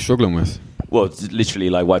 What was he struggling with? Well, it's literally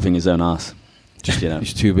like wiping his own ass. Just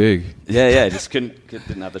he's too big. Yeah. Just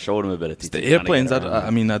didn't have the shoulder mobility. The airplanes. I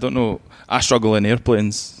mean, I don't know. I struggle in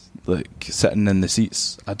airplanes. Like sitting in the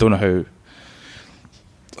seats, I don't know how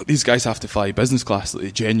these guys have to fly business class. Like,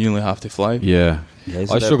 they genuinely have to fly. Yeah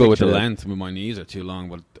I struggle with the length. My knees are too long,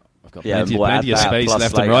 but I've got plenty of space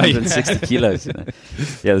left and right. 160 kilos. You know?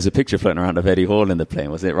 Yeah, there's a picture floating around of Eddie Hall in the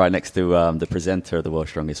plane. Was it right next to the presenter of The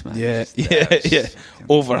World's Strongest Man? Yeah.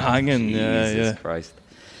 Overhanging. Jesus Christ.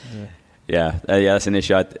 Yeah, that's an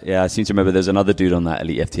issue. I seem to remember there's another dude on that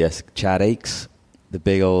Elite FTS, Chad Akes, the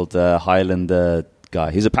big old Highland guy.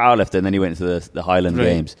 He was a powerlifter, and then he went into the Highland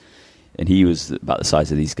Games, and he was about the size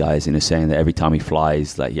of these guys. And he's saying that every time he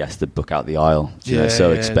flies, like he has to book out the aisle. It's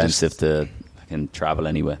so expensive to fucking travel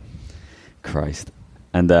anywhere. Christ.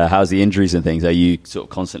 And how's the injuries and things? Are you sort of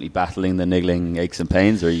constantly battling the niggling aches and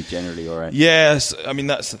pains, or are you generally all right? Yes, I mean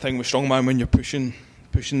that's the thing with strongman. When you're pushing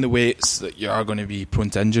the weights, that you are going to be prone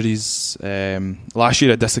to injuries. Last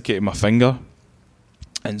year I dislocated my finger,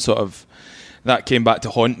 and sort of that came back to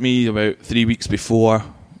haunt me about 3 weeks before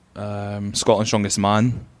Scotland's Strongest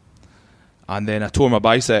Man, and then I tore my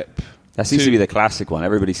bicep. That seems to be the classic one.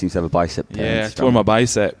 Everybody seems to have a bicep tear. Yeah, I tore my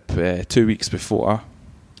bicep 2 weeks before.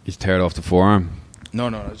 You tear it off the forearm? No,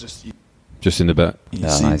 it's just in the back.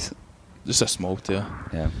 Yeah, nice. Just a small tear.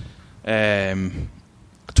 Yeah.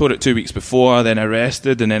 I tore it 2 weeks before, then I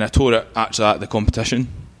rested, and then I tore it actually at the competition.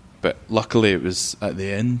 But luckily it was at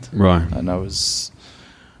the end. Right. And I was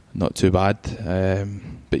not too bad.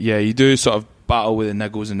 But yeah, you do sort of battle with the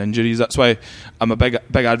niggles and injuries. That's why I'm a big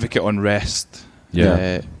advocate on rest.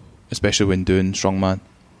 Yeah. Especially when doing strongman.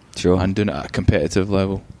 Sure. And doing it at a competitive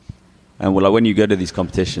level. And well, like when you go to these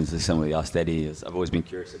competitions, there's something we asked Eddie, I've always been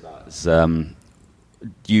curious about. Is,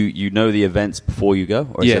 you know the events before you go,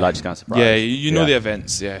 or is it like just kind of surprise? Yeah, you know the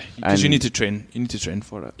events, because you need to train. You need to train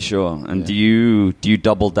for it. Sure. And do you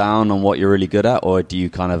double down on what you're really good at, or do you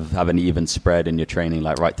kind of have an even spread in your training?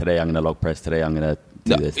 Like, right, today I'm going to log press, today I'm going to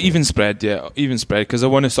do this. Even spread, because I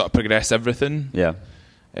want to sort of progress everything. Yeah.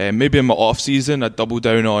 Maybe in my off season I double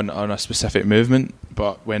down on a specific movement,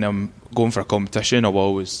 but when I'm going for a competition I'll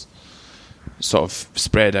always sort of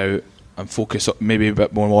spread out and focus maybe a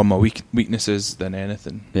bit more on my weaknesses than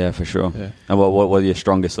anything. Yeah, for sure. Yeah. And what are your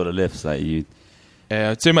strongest sort of lifts that you?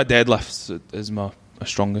 I'd say my deadlifts is my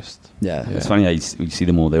strongest. Yeah, it's funny how you see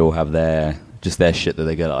them all. They all have their shit that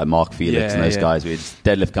they get, like Mark Felix and those guys. Where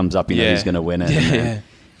deadlift comes up, you know who's going to win it. And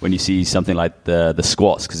when you see something like the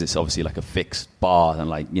squats, because it's obviously like a fixed bar, and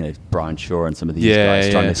like Brian Shaw and some of these guys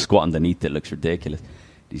trying to squat underneath it looks ridiculous.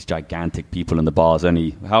 These gigantic people in the bars.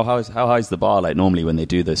 Only how high is the bar like normally when they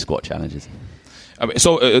do those squat challenges? I mean,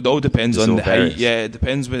 so it all depends on the height. Yeah, it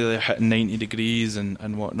depends whether they're hitting 90 degrees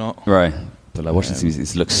and whatnot. Right, but like watching these,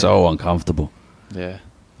 it looks so uncomfortable. Yeah.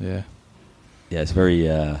 It's very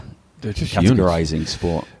they're just categorizing units.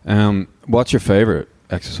 Sport. What's your favorite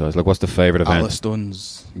exercise? Like, what's the favorite event? Atlas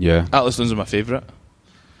stones. Yeah. Atlas stones are my favorite.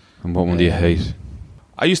 And what one do you hate?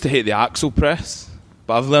 I used to hate the axle press,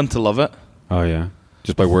 but I've learned to love it. Oh yeah.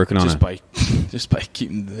 Just by working on it. Just by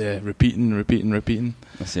keeping repeating.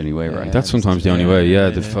 That's the only way, right? That's sometimes the only way. Yeah,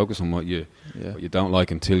 to focus on what you don't like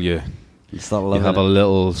until you have a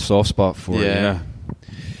little soft spot for it. Yeah.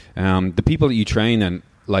 The people that you train and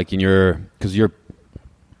like because your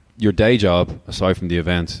day job aside from the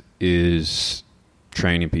event is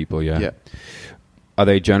training people. Yeah. Are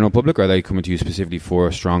they general public, or are they coming to you specifically for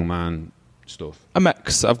strongman stuff? A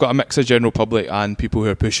mix. I've got a mix of general public and people who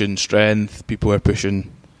are pushing strength, people who are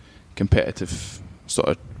pushing competitive sort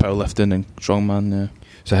of powerlifting and strongman. Yeah.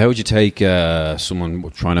 So how would you take someone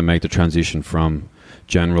trying to make the transition from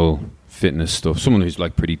general fitness stuff, someone who's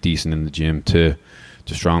like pretty decent in the gym, to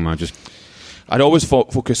strongman? I'd always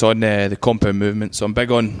focus on the compound movement. So I'm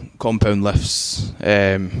big on compound lifts.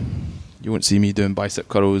 You won't see me doing bicep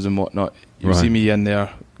curls and whatnot. You'll see me in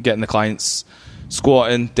there getting the clients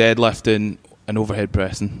squatting, deadlifting and overhead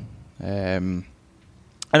pressing. And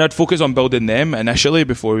I'd focus on building them initially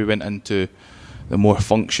before we went into the more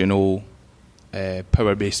functional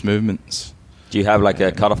power-based movements. Do you have like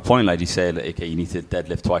a cut-off point? Like, do you say, like, okay, you need to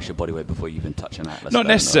deadlift twice your body weight before you even touch an atlas? Not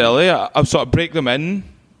necessarily. I'll sort of break them in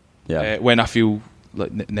when I feel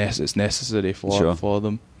like it's necessary for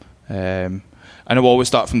them. And I will always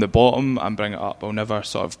start from the bottom and bring it up. I'll never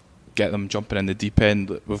sort of get them jumping in the deep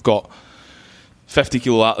end. We've got 50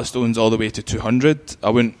 kilo atlas stones all the way to 200. I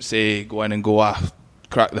wouldn't say go in and go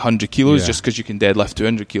crack the 100 kilos just because you can deadlift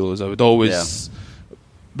 200 kilos. I would always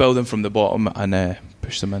build them from the bottom and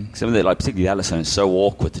push them in. Some of the, like, particularly the atlas stone, is so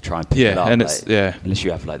awkward to try and pick it up. And it's, unless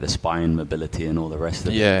you have like the spine mobility and all the rest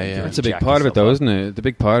of it. That's a big part of it, though, isn't it? The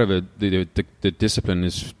big part of it, the discipline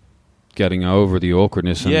is getting over the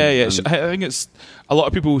awkwardness. I think it's a lot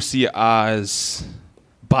of people see it as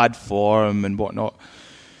bad form and whatnot.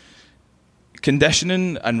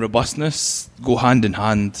 Conditioning and robustness go hand in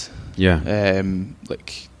hand.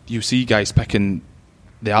 Like you see guys picking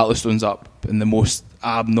the atlas stones up in the most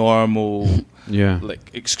abnormal,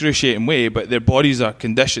 like excruciating way, but their bodies are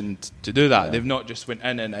conditioned to do that. They've not just went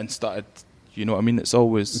in and started. You know what I mean? It's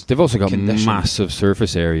always. They've also got massive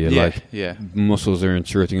surface area. Muscles are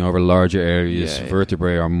inserting over larger areas.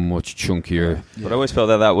 Vertebrae are much chunkier. But I always felt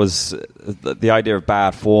that was the idea of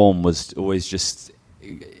bad form was always just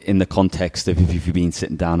in the context of if you've been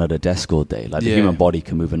sitting down at a desk all day. Like the human body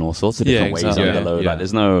can move in all sorts of different ways under load. Like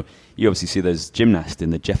there's no. You obviously see those gymnasts in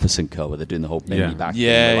the Jefferson curl where they're doing the whole bendy back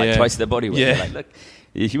thing, like twice their body weight. Like, look,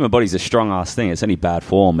 the human body's a strong ass thing. It's only bad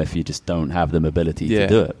form if you just don't have the mobility to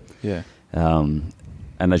do it. And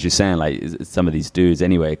And as you're saying, like some of these dudes,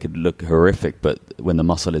 anyway, it could look horrific, but when the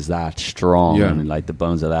muscle is that strong and like the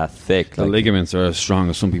bones are that thick, the like, ligaments are as strong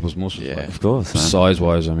as some people's muscles. Yeah, like, of course, man.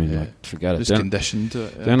 size-wise. I mean, like, forget it. Just conditioned to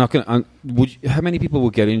it. Yeah. They're not going. How many people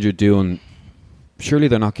would get injured doing? Surely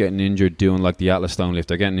they're not getting injured doing like the Atlas Stone Lift.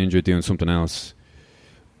 They're getting injured doing something else.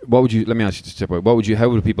 What would you? Let me ask you to separate. What would you? How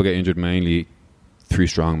would people get injured mainly through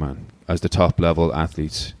strongman as the top level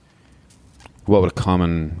athletes? What would a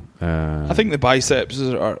common? I think the biceps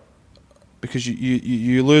are because you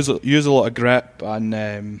use a lot of grip,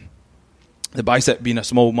 and the bicep being a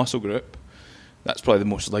small muscle group, that's probably the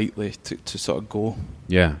most likely to sort of go.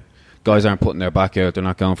 Yeah, guys aren't putting their back out. They're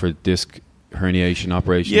not going for disc herniation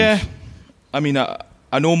operations. Yeah, I mean,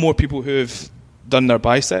 I know more people who've done their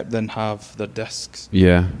bicep than have their discs.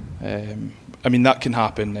 Yeah. I mean, that can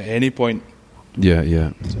happen at any point. Yeah,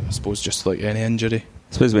 yeah. So I suppose just like any injury.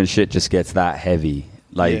 I suppose when shit just gets that heavy,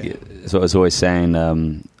 like so I was always saying, I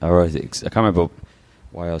can't remember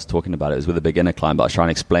why I was talking about it. It was with a beginner client, but I was trying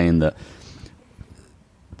to explain that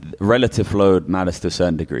relative load matters to a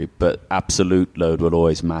certain degree, but absolute load will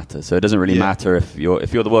always matter. So it doesn't really matter if you're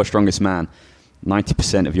the world's strongest man,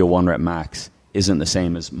 90% of your 1 rep max isn't the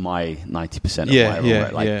same as my 90% of my 1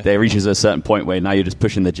 rep. Like there reaches a certain point where now you're just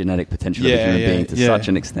pushing the genetic potential of a human being to such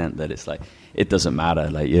an extent that it's like it doesn't matter.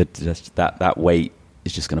 Like you're just that weight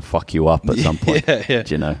is just going to fuck you up at some point. Do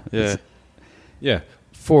you know? Yeah.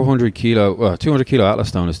 400 kilo, 200 kilo Atlas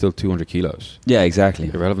Stone is still 200 kilos. Yeah, exactly.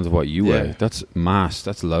 Irrelevant of what you weigh. That's mass.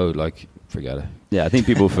 That's load. Like, forget it. Yeah, I think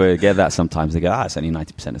people forget that sometimes. They go, it's only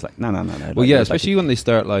 90%. It's like, no. Well, like, especially when they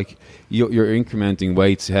start, like, you're incrementing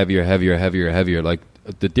weights heavier. Like,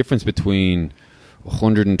 the difference between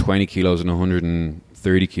 120 kilos and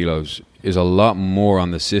 130 kilos is a lot more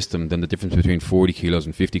on the system than the difference between 40 kilos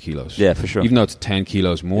and 50 kilos. Yeah, for sure. Even though it's 10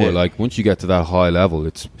 kilos more, like, once you get to that high level,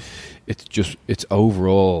 it's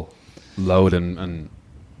overall load and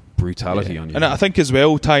brutality on you. And I think as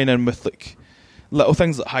well, tying in with like little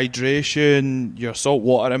things like hydration, your salt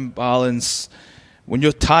water imbalance, when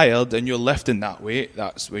you're tired and you're lifting that weight,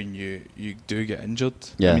 that's when you do get injured.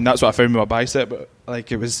 I mean, that's what I found with my bicep, but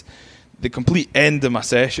like it was the complete end of my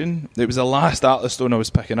session. It was the last Atlas Stone I was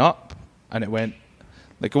picking up, and it went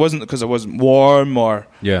like, it wasn't because I wasn't warm or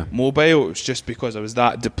mobile, it was just because I was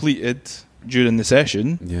that depleted during the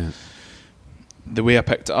session. The way I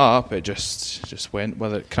picked it up, it just went,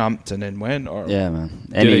 whether it cramped and then went, or man.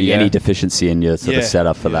 Any deficiency in your sort of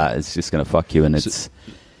setup for that is just going to fuck you, and it's.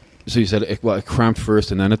 So you said it cramped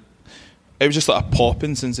first, and then it was just like a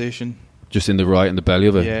popping sensation, just in the belly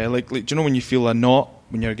of it. Yeah, like do you know when you feel a knot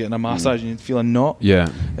when you're getting a massage and you feel a knot?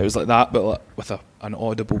 Yeah, it was like that, but like with an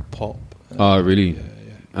audible pop. Oh, really?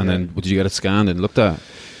 And then did you get it scanned and looked at?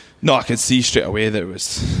 No, I could see straight away that it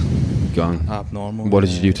was gone, abnormal. What did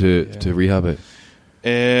you do to rehab it?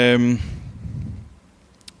 I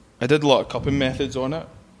did a lot of cupping methods on it.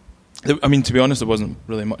 I mean, to be honest, there wasn't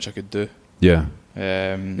really much I could do. Yeah.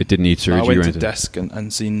 It didn't need surgery. I went or to anything. Disc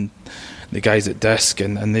and seen the guys at Disc,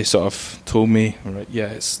 and they sort of told me, right,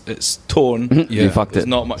 it's torn. You fucked There's it.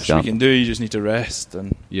 not much we can do. You just need to rest.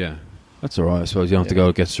 And that's all right. I suppose you don't have to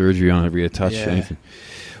go get surgery on it, reattach to anything.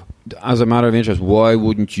 As a matter of interest, why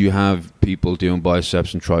wouldn't you have people doing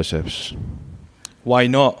biceps and triceps? Why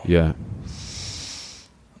not? Yeah.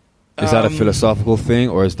 Is that a philosophical thing,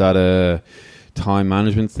 or is that a time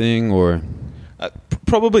management thing, or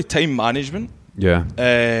probably time management? Yeah.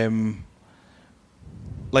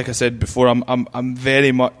 Like I said before, I'm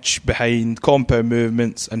very much behind compound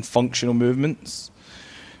movements and functional movements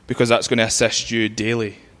because that's going to assist you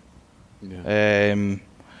daily. Yeah.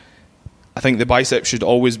 I think the bicep should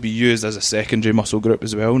always be used as a secondary muscle group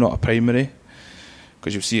as well, not a primary.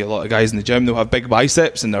 Because you'll see a lot of guys in the gym, they'll have big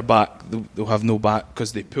biceps and their back, they'll have no back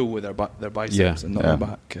because they pull with their biceps and not their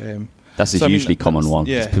back. That's a hugely common one.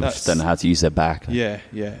 Yeah, people just don't know how to use their back. Yeah.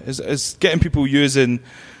 It's getting people using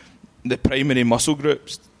the primary muscle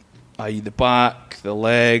groups, i.e. the back, the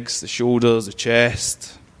legs, the shoulders, the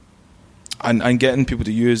chest, and getting people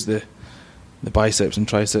to use the biceps and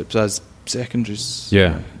triceps as secondaries.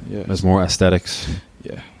 Yeah. There's more aesthetics.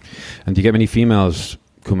 Yeah. And do you get many females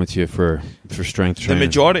coming to you for strength training? The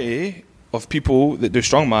majority of people that do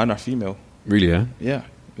strongman are female. Really? Yeah.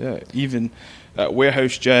 Even at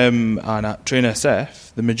Warehouse Gym and at Train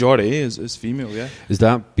SF, the majority is female. Yeah. Is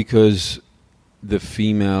that because the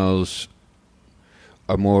females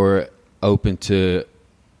are more open to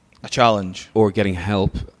a challenge or getting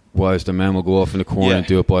help, whereas the men will go off in the corner and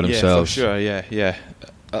do it by themselves? Yeah, for sure. Yeah.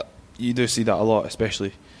 You do see that a lot,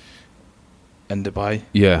 especially in Dubai.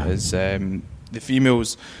 Yeah. The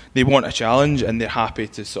females, they want a challenge and they're happy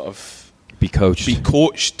to sort of be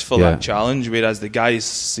coached for that challenge, whereas the guys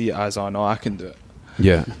see it as, oh no, I can do it.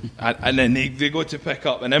 Yeah. And then they go to pick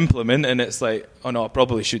up and implement, and it's like, oh no, I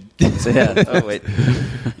probably should. Oh wait.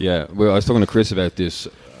 Yeah, well, I was talking to Chris about this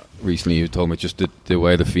recently. He told me just the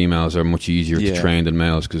way the females are much easier to train than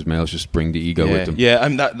males, because males just bring the ego with them. Yeah,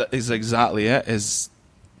 and that is exactly it. It's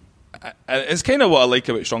kind of what I like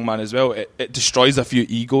about strongman as well. It destroys a few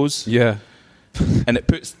egos. Yeah. And it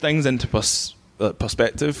puts things into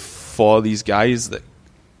perspective for these guys that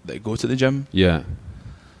go to the gym. Yeah.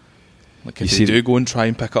 Like if they do go and try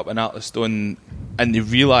and pick up an Atlas stone, and they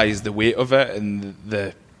realise the weight of it and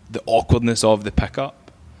the awkwardness of the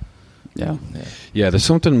pickup. Yeah. There's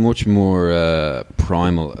something much more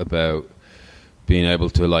primal about being able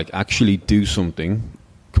to like actually do something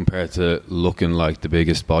compared to looking like the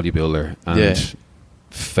biggest bodybuilder and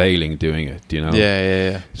failing doing it. You know?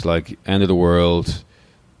 Yeah. It's like end of the world.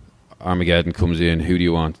 Armageddon comes in. Who do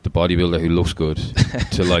you want? The bodybuilder who looks good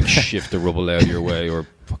to like shift the rubble out of your way, or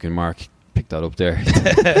fucking Mark, pick that up there.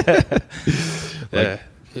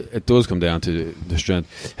 It does come down to the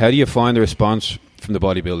strength. How do you find the response from the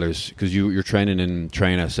bodybuilders? Because you're training in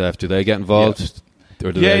Train SF. Do they get involved,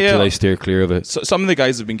 or do they steer clear of it? So, some of the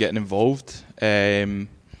guys have been getting involved. Some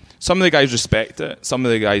of the guys respect it. Some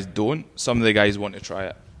of the guys don't. Some of the guys want to try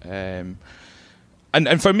it.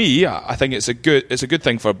 And for me, I think it's a good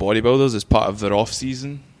thing for bodybuilders as part of their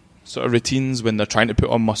off-season sort of routines when they're trying to put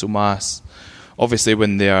on muscle mass. Obviously,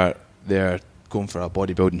 when they're going for a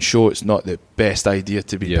bodybuilding show, it's not the best idea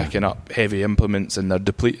to be picking up heavy implements and they're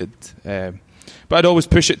depleted. But I'd always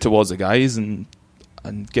push it towards the guys and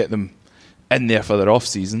get them in there for their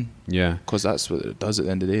off-season. Yeah, because that's what it does at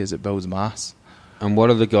the end of the day, is it builds mass. And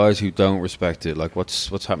what are the guys who don't respect it? Like,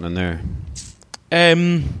 what's happening there?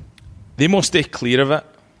 They must stay clear of it.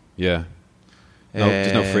 Yeah. No,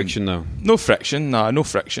 there's no friction, though. No friction, no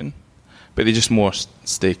friction. But they just more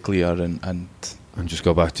stay clear and just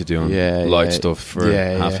go back to doing light stuff for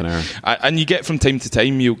half an hour. And you get, from time to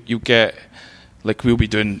time, you get, like, we'll be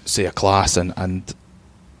doing, say, a class and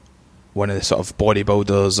one of the sort of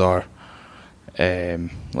bodybuilders or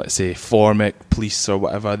let's say Formic, police or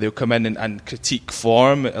whatever, they'll come in and critique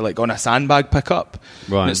form, like on a sandbag pickup.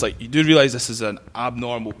 Right. And it's like, you do realise this is an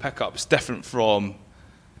abnormal pickup. It's different from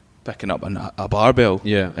picking up a barbell.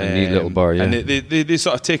 Yeah, a neat little bar, yeah. And they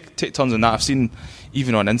sort of take turns on that. I've seen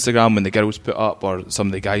even on Instagram when the girls put up, or some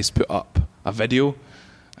of the guys put up a video,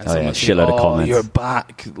 and someone's saying, of comments. Your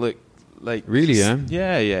back, like really, yeah?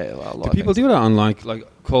 Yeah. A lot do people do that on like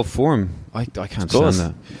called form? I can't stand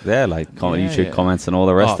that. Yeah, like YouTube comments and all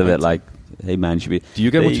the rest of it. Like, hey man, you should be. Do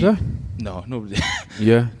you get much of that? No, nobody.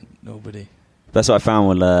 Yeah, nobody. That's what I found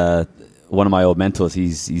with one of my old mentors.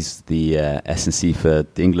 He's the S&C for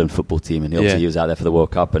the England football team, and he was out there for the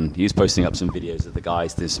World Cup, and he was posting up some videos of the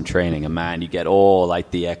guys doing some training. And man, you get all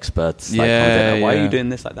like the experts. Like, why are you doing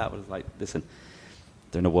this like that? Was like, listen,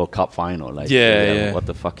 they're in a World Cup final. Like, what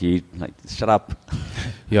the fuck are you like? Shut up.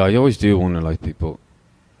 Yeah, I always do wonder, like, people,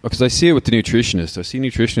 because I see it with the nutritionists. I see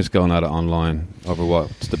nutritionists going at it online over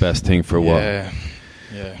what's the best thing for what. Yeah.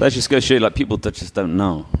 That just goes to show you, like, people that just don't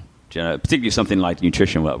know. Do you know, particularly something like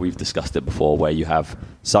nutrition, where we've discussed it before, where you have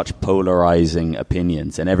such polarizing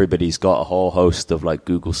opinions, and everybody's got a whole host of like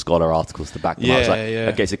Google Scholar articles to back them up. Like,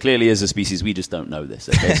 okay, so clearly as a species, we just don't know this.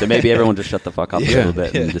 Okay, so maybe everyone just shut the fuck up a little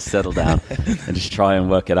bit and just settle down and just try and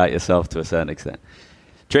work it out yourself to a certain extent.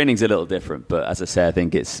 Training's a little different, but as I say, I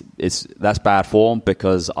think it's that's bad form,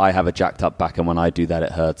 because I have a jacked up back, and when I do that,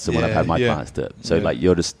 it hurts. So when I've had my clients do it, so like,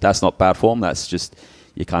 that's not bad form. That's just,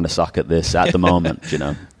 you kind of suck at this at the moment, you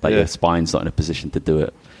know, like your spine's not in a position to do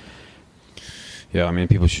it. Yeah, I mean,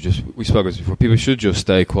 people should just, we spoke about this before, people should just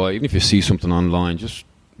stay quiet. Even if you see something online,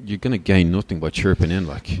 you're going to gain nothing by chirping in,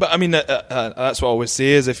 like. But I mean, that's what I always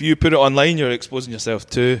say, is if you put it online, you're exposing yourself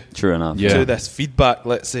to true enough to this feedback,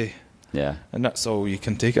 let's say. Yeah. And that's all you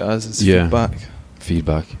can take it as, is feedback.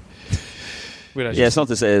 Feedback. It's not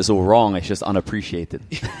to say it's all wrong, it's just unappreciated.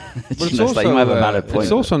 But it's also, like, you might have a valid point.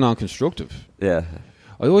 It's also non-constructive. Yeah.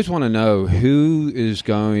 I always want to know who is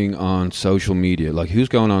going on social media, like who's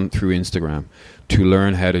going on through Instagram to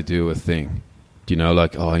learn how to do a thing. Do you know,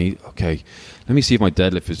 like, let me see if my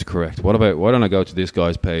deadlift is correct. Why don't I go to this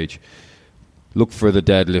guy's page, look for the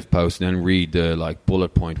deadlift post, and then read the like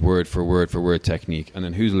bullet point, word for word technique, and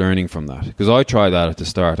then who's learning from that? Because I tried that at the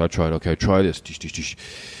start. I tried, try this.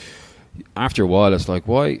 After a while, it's like,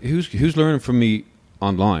 why? Who's learning from me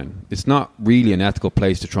online? It's not really an ethical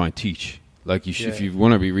place to try and teach. Like, if you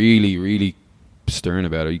want to be really, really stern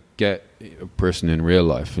about it, you get a person in real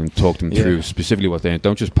life and talk them through specifically what they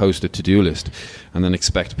don't just post a to-do list and then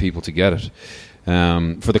expect people to get it.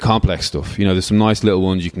 For the complex stuff, you know, there's some nice little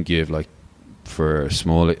ones you can give, like for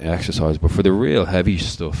small exercise, but for the real heavy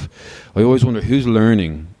stuff, I always wonder who's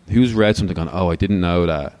read something, gone, oh, I didn't know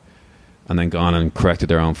that, and then gone and corrected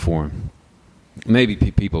their own form. Maybe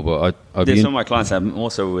people, but There's some of my clients I'm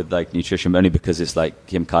also with like nutrition, but only because it's like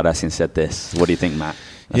Kim Kardashian said this. What do you think, Matt?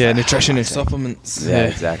 Nutrition and supplements. Yeah,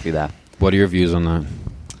 exactly that. What are your views on that?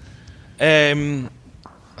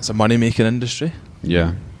 It's a money-making industry.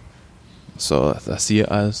 Yeah. So I see it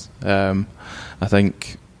as. I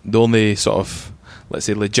think the only sort of, let's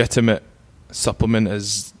say, legitimate supplement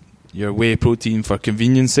is your whey protein for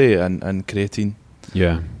convenience and creatine.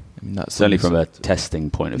 Yeah. I mean, that's certainly from a testing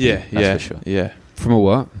point of view. That's for sure. Yeah. From a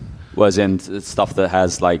what? Well, as in stuff that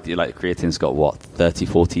has like creatine's got what 30,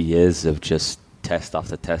 40 years of just test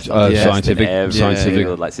after test after test scientific in every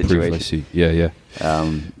single like situation. Proof, I see. Yeah.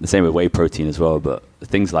 The same with whey protein as well, but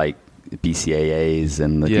things like BCAAs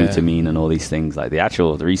and the glutamine and all these things, like the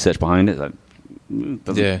research behind it, like,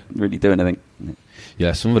 doesn't really do anything.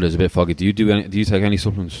 Yeah, some of it is a bit foggy. Do you take any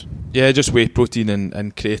supplements? Yeah, just whey protein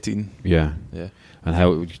and creatine. Yeah. And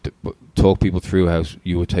how talk people through how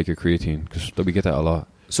you would take your creatine, because we get that a lot.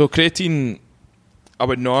 So creatine, I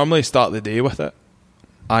would normally start the day with it,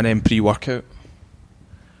 and then pre-workout.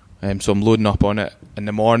 So I'm loading up on it in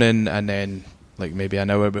the morning, and then like maybe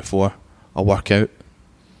an hour before I work out.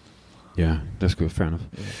 Yeah, that's good. Fair enough.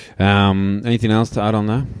 Yeah. Anything else to add on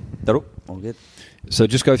that? No, all good. So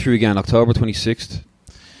just go through again. October 26th.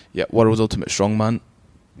 Yeah, World's Ultimate Strongman.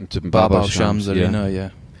 It's in Baba Shams Arena.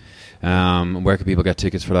 Yeah. Where can people get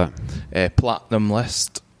tickets for that? Platinum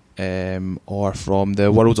list, or from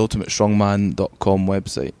the worldsultimatestrongman.com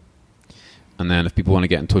website. And then if people want to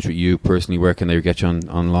get in touch with you personally, where can they get you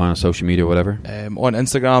online on social media or whatever? On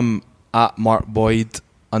Instagram at markboyd_ES.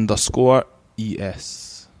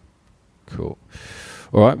 Cool.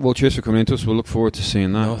 All right. Well, cheers for coming into us. We'll look forward to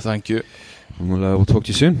seeing that. No, thank you. And we'll talk to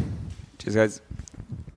you soon. Cheers, guys.